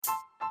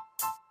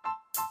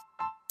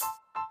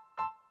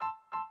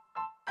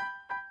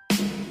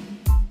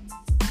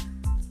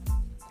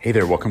Hey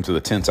there, welcome to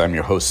The Tint. I'm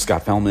your host,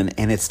 Scott Fellman,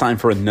 and it's time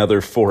for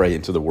another foray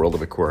into the world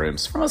of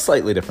aquariums from a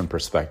slightly different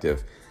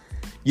perspective.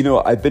 You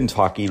know, I've been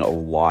talking a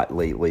lot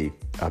lately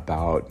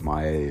about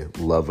my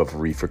love of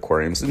reef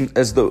aquariums, and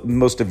as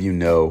most of you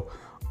know,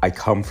 I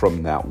come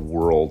from that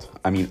world.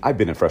 I mean, I've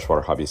been a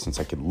freshwater hobbyist since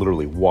I could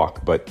literally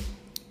walk, but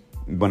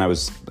when I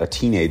was a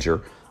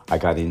teenager, I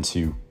got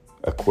into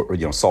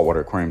saltwater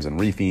aquariums and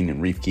reefing and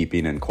reef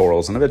keeping and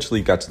corals, and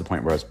eventually got to the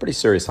point where I was a pretty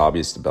serious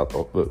hobbyist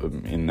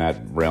in that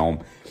realm.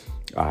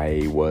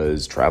 I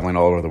was traveling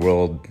all over the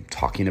world,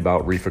 talking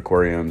about reef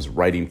aquariums,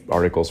 writing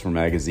articles for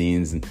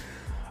magazines, and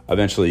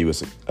eventually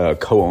was a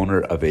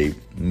co-owner of a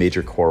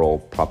major coral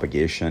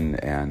propagation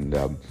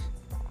and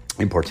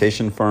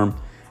importation firm,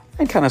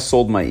 and kind of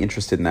sold my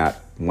interest in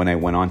that when I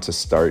went on to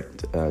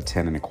start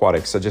Tannin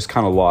Aquatics. I just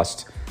kind of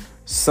lost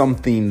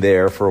something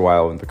there for a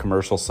while on the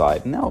commercial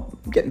side. Now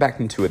I'm getting back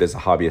into it as a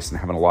hobbyist and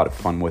having a lot of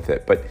fun with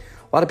it. But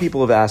a lot of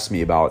people have asked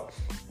me about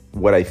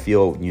what I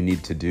feel you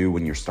need to do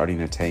when you're starting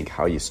a tank,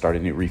 how you start a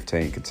new reef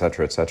tank, et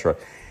cetera, et cetera.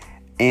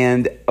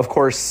 And of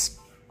course,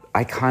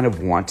 I kind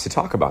of want to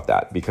talk about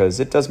that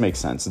because it does make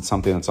sense. It's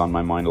something that's on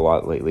my mind a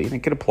lot lately, and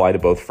it can apply to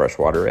both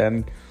freshwater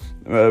and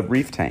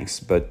reef tanks.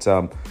 But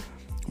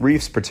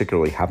reefs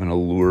particularly have an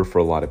allure for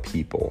a lot of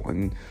people.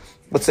 And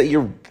let's say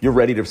you're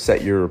ready to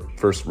set your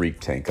first reef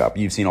tank up.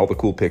 You've seen all the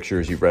cool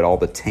pictures. You've read all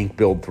the tank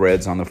build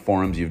threads on the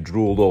forums. You've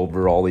drooled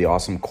over all the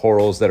awesome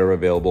corals that are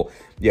available.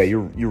 Yeah,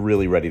 you're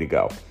really ready to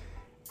go.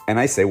 And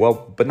I say,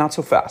 well, but not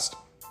so fast.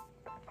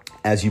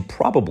 As you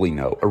probably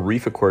know, a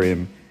reef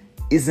aquarium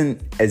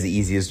isn't as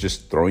easy as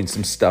just throwing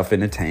some stuff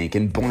in a tank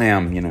and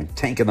blam,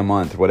 tank of the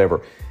month,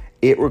 whatever.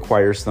 It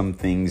requires some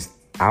things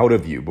out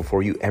of you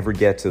before you ever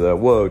get to the,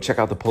 whoa, check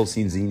out the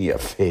pulsing xenia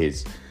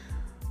phase.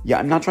 Yeah,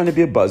 I'm not trying to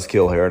be a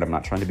buzzkill here, and I'm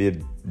not trying to be a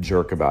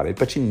jerk about it,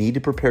 but you need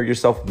to prepare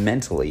yourself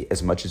mentally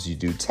as much as you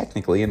do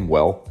technically and,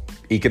 well,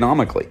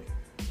 economically.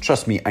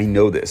 Trust me, I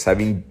know this.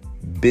 Having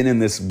been in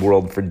this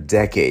world for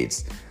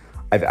decades,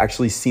 I've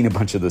actually seen a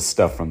bunch of this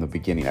stuff from the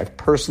beginning. I've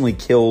personally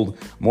killed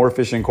more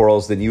fish and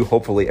corals than you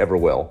hopefully ever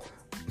will.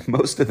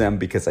 Most of them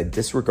because I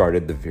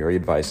disregarded the very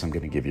advice I'm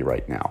going to give you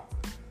right now.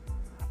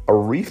 A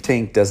reef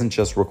tank doesn't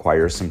just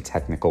require some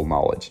technical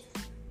knowledge.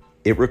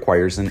 It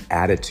requires an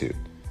attitude,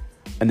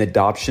 an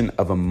adoption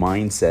of a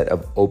mindset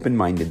of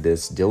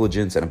open-mindedness,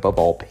 diligence, and above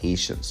all,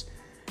 patience.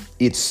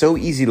 It's so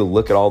easy to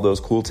look at all those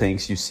cool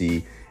tanks you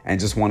see and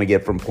just want to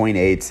get from point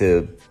A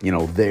to,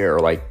 there,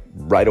 like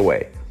right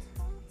away.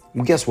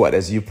 Well, guess what?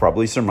 As you've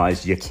probably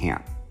surmised, you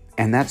can't.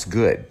 And that's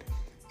good.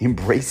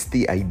 Embrace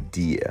the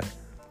idea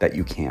that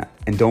you can't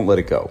and don't let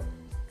it go.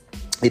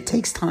 It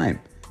takes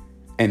time.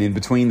 And in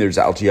between, there's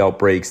algae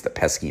outbreaks, the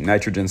pesky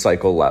nitrogen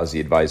cycle,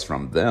 lousy advice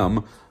from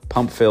them,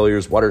 pump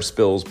failures, water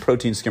spills,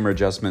 protein skimmer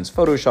adjustments,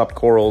 photoshopped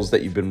corals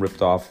that you've been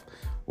ripped off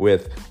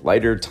with,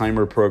 lighter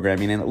timer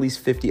programming, and at least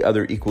 50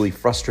 other equally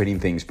frustrating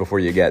things before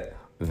you get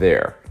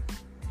there.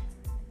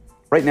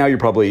 Right now, you're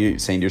probably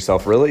saying to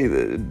yourself,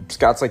 really?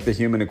 Scott's like the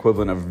human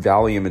equivalent of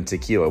Valium and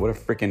tequila. What a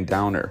freaking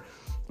downer.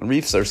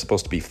 Reefs are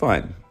supposed to be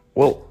fun.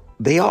 Well,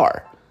 they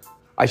are.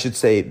 I should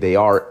say they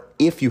are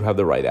if you have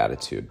the right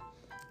attitude.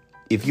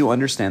 If you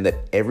understand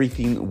that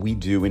everything we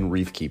do in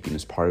reef keeping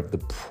is part of the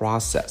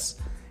process.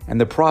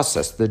 And the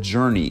process, the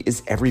journey,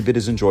 is every bit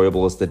as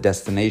enjoyable as the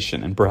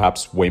destination, and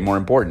perhaps way more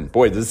important.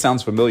 Boy, this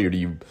sounds familiar to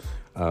you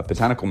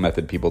botanical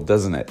method people,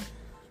 doesn't it?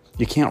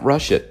 You can't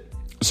rush it.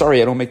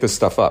 Sorry, I don't make this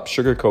stuff up.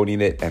 Sugarcoating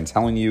it and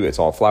telling you it's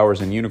all flowers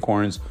and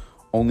unicorns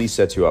only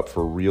sets you up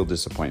for real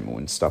disappointment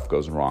when stuff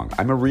goes wrong.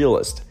 I'm a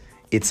realist.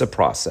 It's a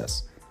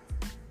process.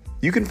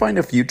 You can find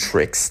a few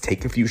tricks,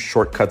 take a few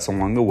shortcuts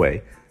along the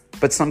way,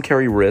 but some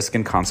carry risk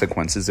and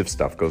consequences if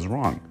stuff goes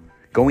wrong.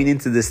 Going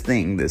into this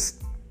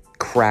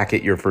crack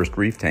at your first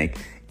reef tank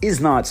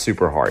is not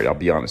super hard, I'll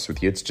be honest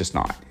with you. It's just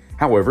not.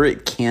 However,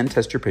 it can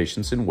test your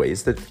patience in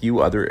ways that few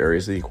other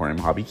areas of the aquarium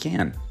hobby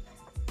can.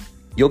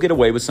 You'll get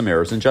away with some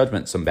errors in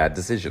judgment, some bad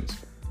decisions.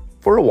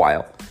 For a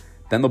while,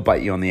 then they'll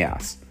bite you on the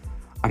ass.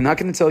 I'm not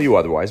going to tell you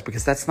otherwise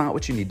because that's not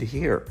what you need to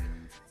hear.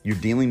 You're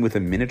dealing with a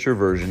miniature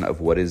version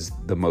of what is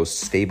the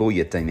most stable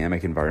yet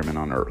dynamic environment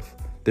on Earth.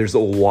 There's a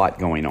lot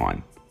going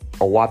on,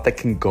 a lot that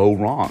can go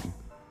wrong,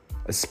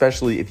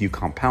 especially if you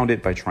compound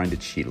it by trying to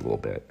cheat a little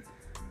bit.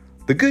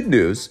 The good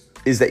news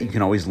is that you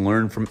can always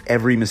learn from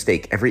every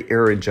mistake, every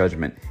error in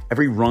judgment,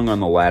 every rung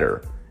on the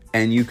ladder,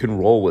 and you can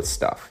roll with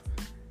stuff.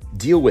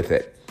 Deal with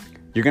it.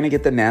 You're going to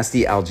get the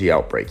nasty algae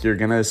outbreak. You're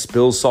going to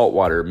spill salt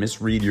water,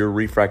 misread your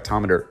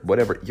refractometer,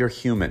 whatever. You're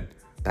human.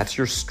 That's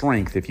your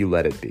strength if you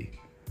let it be.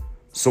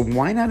 So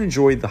why not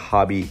enjoy the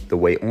hobby the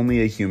way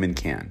only a human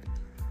can?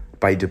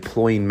 By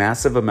deploying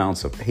massive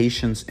amounts of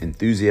patience,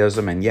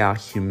 enthusiasm, and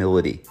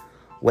humility.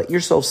 Let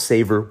yourself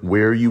savor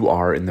where you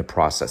are in the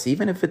process,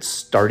 even if it's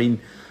starting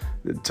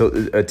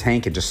to a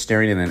tank and just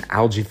staring at an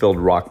algae-filled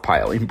rock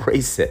pile.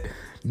 Embrace it.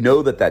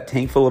 Know that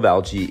tank full of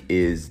algae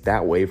is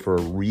that way for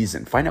a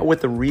reason. Find out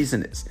what the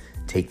reason is.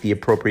 Take the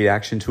appropriate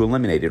action to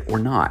eliminate it or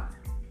not.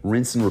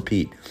 Rinse and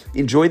repeat.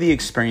 Enjoy the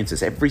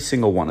experiences, every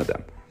single one of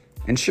them.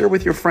 And share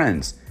with your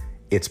friends.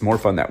 It's more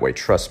fun that way,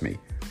 trust me.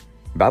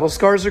 Battle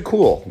scars are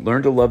cool.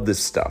 Learn to love this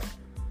stuff.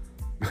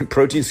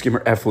 Protein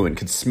skimmer effluent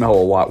could smell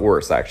a lot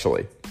worse,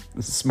 actually.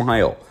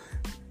 Smile.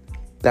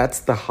 That's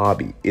the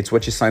hobby. It's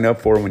what you sign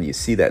up for when you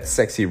see that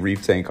sexy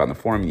reef tank on the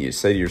forum and you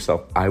say to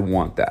yourself, I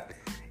want that.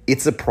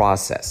 It's a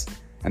process.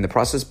 And the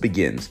process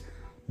begins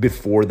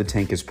before the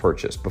tank is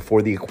purchased,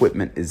 before the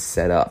equipment is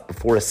set up,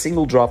 before a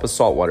single drop of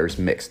salt water is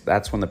mixed.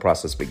 That's when the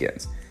process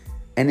begins.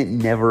 And it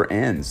never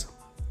ends,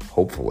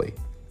 hopefully.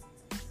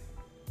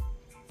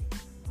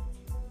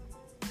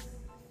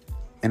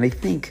 And I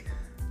think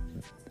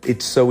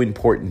it's so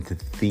important to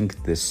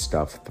think this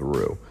stuff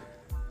through.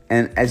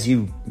 And as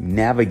you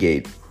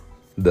navigate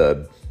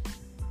the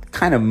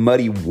kind of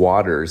muddy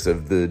waters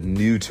of the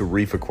new to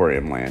reef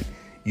aquarium land,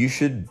 you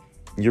should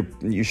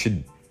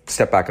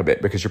step back a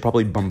bit, because you're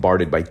probably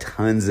bombarded by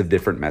tons of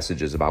different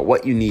messages about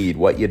what you need,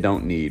 what you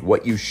don't need,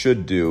 what you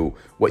should do,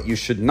 what you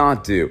should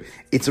not do.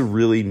 It's a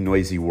really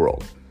noisy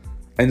world.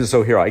 And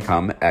so here I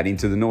come, adding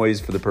to the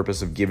noise for the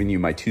purpose of giving you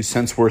my 2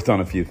 cents worth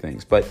on a few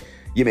things. But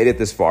you made it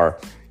this far.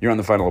 You're on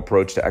the final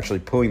approach to actually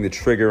pulling the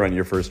trigger on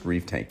your first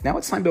reef tank. Now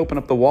it's time to open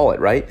up the wallet,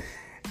 right?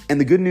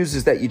 And the good news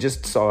is that you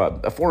just saw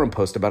a forum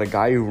post about a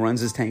guy who runs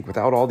his tank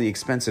without all the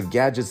expensive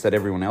gadgets that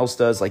everyone else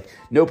does, like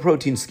no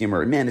protein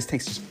skimmer. Man, his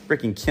tank's just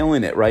freaking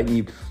killing it, right? And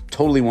you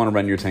totally want to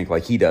run your tank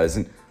like he does.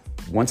 And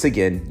once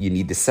again, you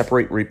need to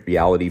separate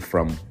reality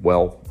from,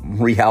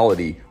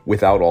 reality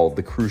without all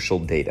the crucial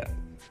data.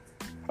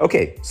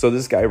 Okay, so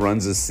this guy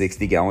runs a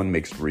 60-gallon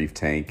mixed reef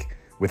tank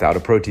without a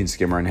protein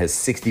skimmer and has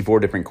 64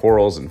 different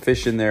corals and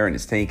fish in there, and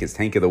his tank is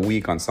tank of the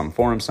week on some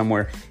forum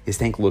somewhere. His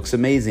tank looks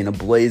amazing, a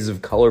blaze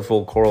of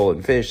colorful coral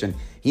and fish, and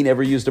he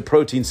never used a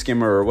protein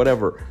skimmer or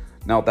whatever.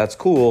 Now, that's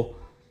cool.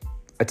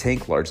 A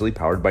tank largely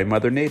powered by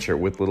Mother Nature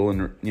with little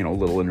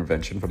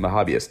intervention from the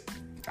hobbyist.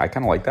 I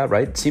kind of like that,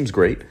 right? It seems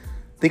great.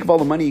 Think of all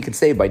the money you can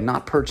save by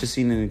not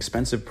purchasing an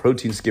expensive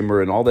protein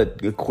skimmer and all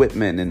that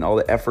equipment and all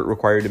the effort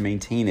required to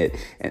maintain it.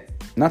 And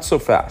not so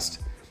fast.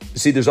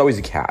 See, there's always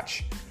a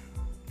catch.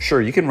 Sure,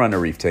 you can run a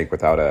reef tank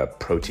without a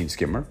protein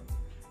skimmer.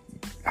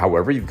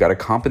 However, you've got to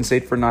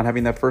compensate for not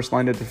having that first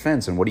line of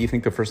defense. And what do you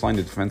think the first line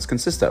of defense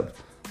consists of?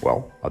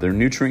 Well, other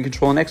nutrient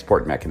control and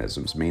export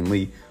mechanisms,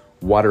 mainly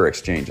water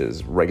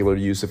exchanges, regular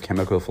use of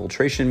chemical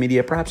filtration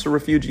media, perhaps a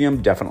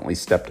refugium, definitely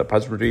stepped up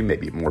husbandry,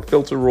 maybe more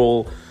filter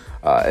roll,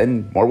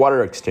 and more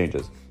water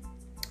exchanges.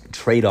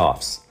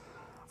 Trade-offs.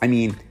 I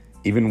mean,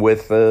 even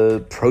with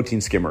a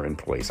protein skimmer in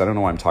place. I don't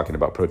know why I'm talking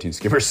about protein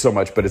skimmers so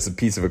much, but it's a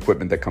piece of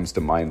equipment that comes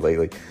to mind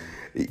lately.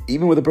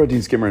 Even with a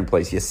protein skimmer in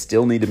place, you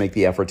still need to make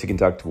the effort to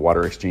conduct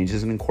water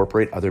exchanges and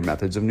incorporate other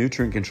methods of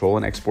nutrient control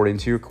and export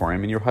into your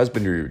aquarium and your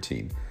husbandry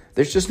routine.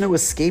 There's just no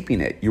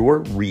escaping it. Your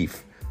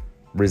reef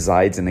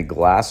resides in a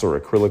glass or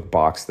acrylic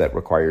box that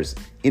requires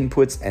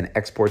inputs and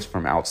exports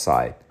from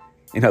outside.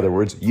 In other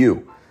words,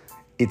 you.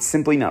 It's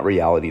simply not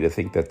reality to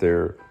think that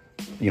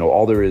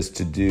all there is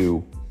to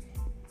do,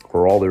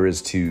 or all there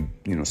is to,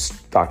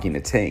 stocking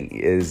a tank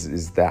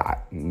is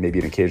that. Maybe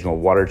an occasional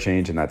water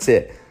change and that's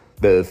it.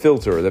 The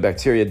filter or the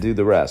bacteria do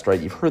the rest, right?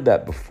 You've heard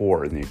that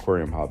before in the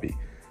aquarium hobby.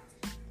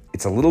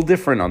 It's a little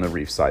different on the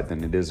reef side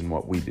than it is in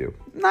what we do.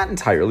 Not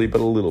entirely, but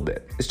a little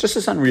bit. It's just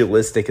as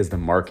unrealistic as the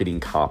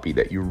marketing copy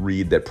that you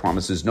read that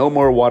promises no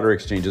more water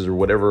exchanges or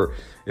whatever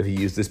if you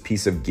use this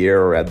piece of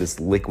gear or add this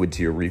liquid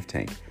to your reef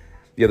tank.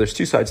 Yeah, there's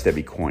two sides to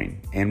every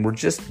coin, and we're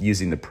just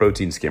using the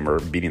protein skimmer,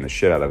 beating the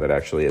shit out of it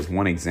actually, as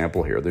one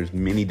example here. There's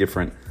many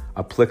different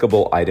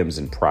applicable items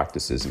and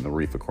practices in the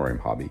reef aquarium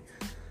hobby.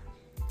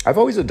 I've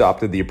always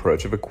adopted the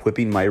approach of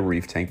equipping my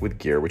reef tank with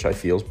gear, which I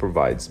feel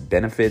provides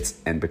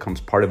benefits and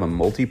becomes part of a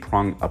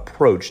multi-pronged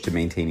approach to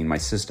maintaining my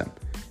system.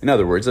 In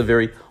other words, a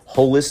very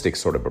holistic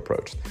sort of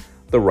approach.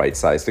 The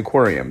right-sized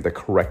aquarium, the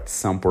correct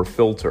sump or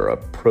filter, a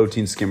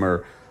protein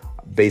skimmer,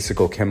 basic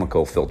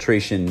chemical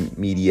filtration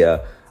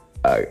media,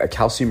 a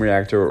calcium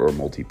reactor or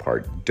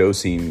multi-part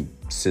dosing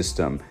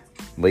system,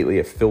 lately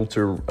a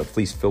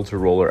fleece filter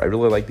roller. I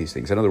really like these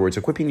things. In other words,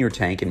 equipping your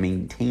tank and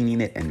maintaining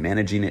it and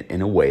managing it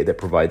in a way that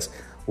provides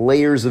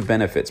layers of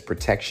benefits,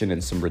 protection,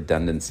 and some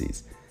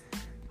redundancies.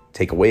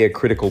 Take away a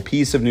critical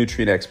piece of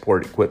nutrient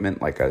export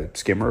equipment like a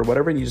skimmer or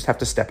whatever, and you just have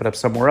to step it up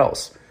somewhere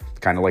else.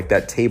 Kind of like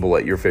that table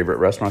at your favorite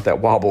restaurant that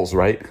wobbles,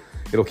 right?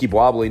 It'll keep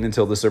wobbling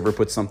until the server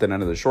puts something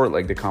under the short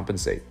leg to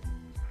compensate.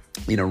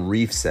 In a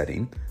reef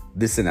setting,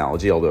 this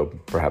analogy, although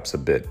perhaps a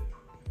bit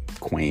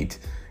quaint,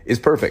 is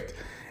perfect.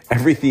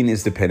 Everything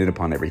is dependent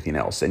upon everything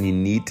else, and you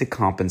need to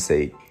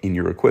compensate in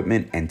your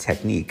equipment and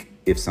technique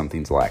if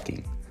something's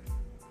lacking.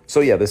 So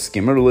yeah, the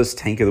skimmerless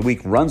tank of the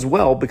week runs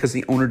well because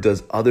the owner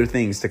does other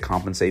things to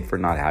compensate for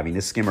not having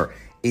a skimmer.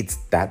 It's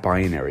that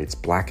binary. It's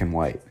black and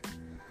white.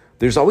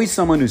 There's always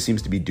someone who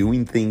seems to be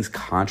doing things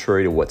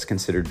contrary to what's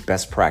considered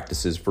best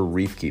practices for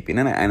reef keeping,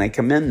 and I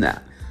commend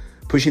that.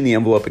 Pushing the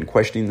envelope and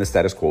questioning the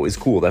status quo is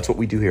cool. That's what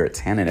we do here at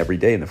Tannin every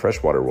day in the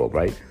freshwater world,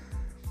 right?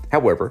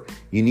 However,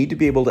 you need to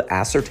be able to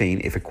ascertain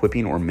if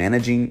equipping or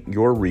managing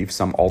your reef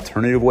some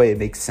alternative way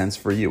makes sense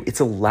for you. It's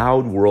a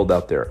loud world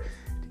out there.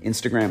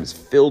 Instagram is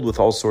filled with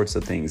all sorts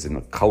of things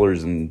and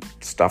colors and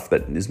stuff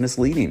that is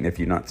misleading if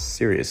you're not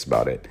serious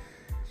about it.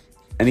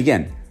 And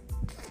again,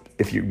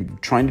 if you're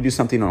trying to do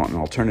something in an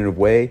alternative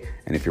way,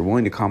 and if you're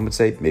willing to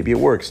compensate, maybe it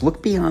works.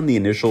 Look beyond the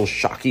initial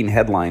shocking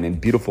headline and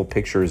beautiful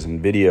pictures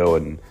and video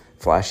and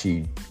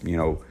flashy,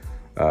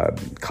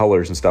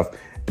 colors and stuff,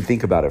 and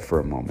think about it for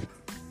a moment.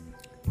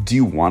 Do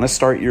you want to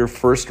start your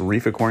first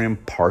reef aquarium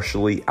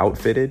partially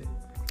outfitted?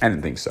 I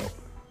didn't think so.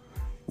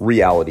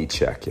 Reality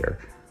check here.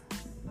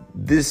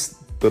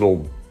 This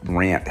little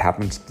rant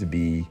happens to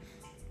be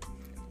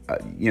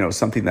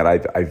something that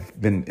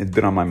it's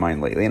been on my mind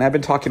lately. And I've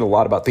been talking a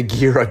lot about the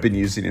gear I've been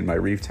using in my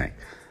reef tank.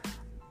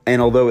 And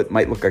although it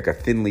might look like a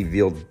thinly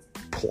veiled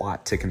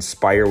plot to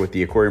conspire with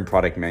the aquarium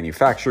product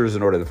manufacturers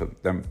in order for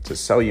them to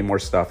sell you more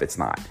stuff, it's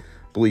not.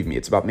 Believe me,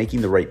 it's about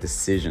making the right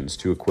decisions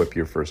to equip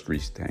your first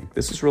reef tank.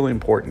 This is really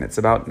important. It's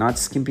about not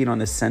skimping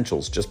on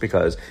essentials just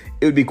because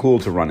it would be cool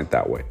to run it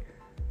that way.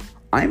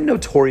 I'm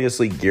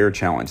notoriously gear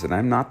challenged, and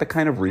I'm not the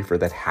kind of reefer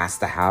that has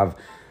to have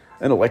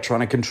an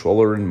electronic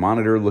controller and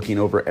monitor looking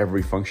over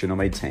every function of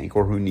my tank,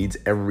 or who needs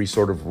every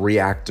sort of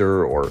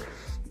reactor or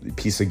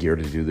piece of gear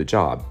to do the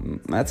job.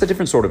 That's a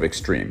different sort of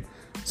extreme.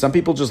 Some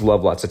people just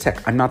love lots of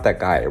tech. I'm not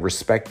that guy. I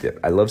respect it.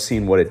 I love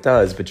seeing what it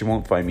does, but you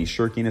won't find me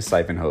shirking a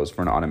siphon hose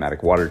for an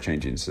automatic water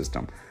changing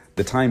system.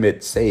 The time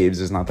it saves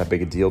is not that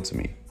big a deal to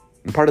me.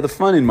 And part of the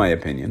fun, in my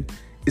opinion,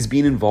 is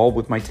being involved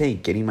with my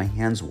tank, getting my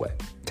hands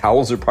wet.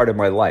 Towels are part of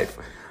my life.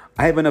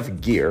 I have enough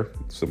gear,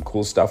 some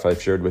cool stuff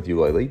I've shared with you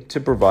lately, to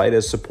provide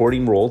a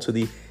supporting role to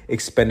the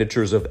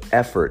expenditures of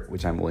effort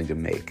which I'm willing to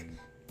make.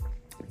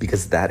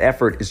 Because that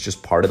effort is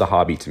just part of the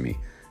hobby to me,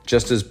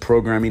 just as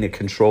programming a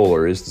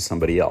controller is to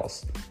somebody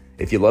else.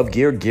 If you love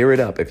gear, gear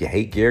it up. If you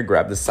hate gear,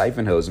 grab the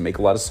siphon hose and make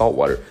a lot of salt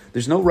water.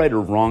 There's no right or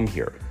wrong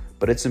here,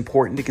 but it's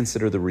important to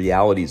consider the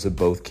realities of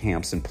both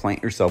camps and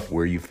plant yourself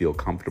where you feel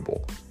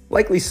comfortable.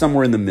 Likely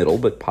somewhere in the middle,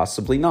 but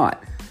possibly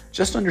not.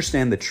 Just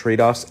understand the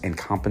trade-offs and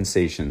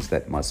compensations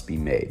that must be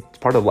made. It's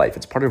part of life.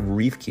 It's part of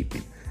reef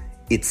keeping.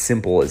 It's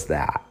simple as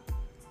that.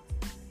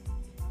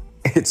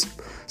 It's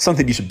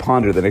something you should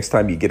ponder the next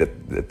time you get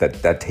at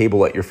that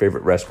table at your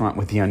favorite restaurant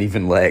with the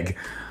uneven leg.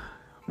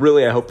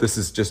 Really, I hope this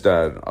is just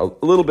a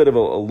little bit of a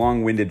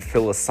long-winded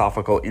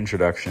philosophical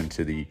introduction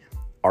to the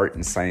art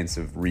and science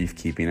of reef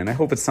keeping, and I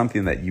hope it's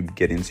something that you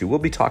get into. We'll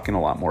be talking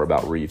a lot more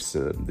about reefs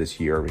this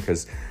year,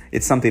 because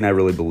it's something I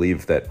really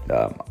believe that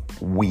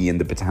we in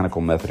the botanical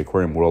method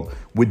aquarium world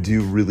would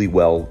do really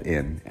well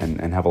in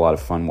and have a lot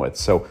of fun with.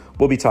 So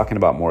we'll be talking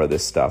about more of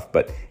this stuff.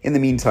 But in the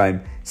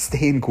meantime,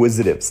 stay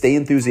inquisitive, stay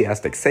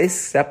enthusiastic,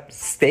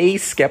 stay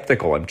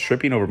skeptical. I'm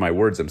tripping over my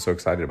words. I'm so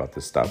excited about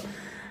this stuff.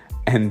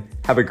 And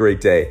have a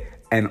great day,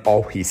 and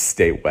always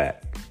stay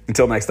wet.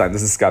 Until next time,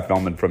 this is Scott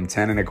Fellman from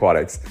Tannin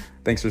Aquatics.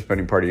 Thanks for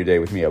spending part of your day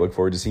with me. I look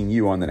forward to seeing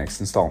you on the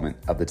next installment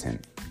of The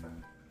Tint.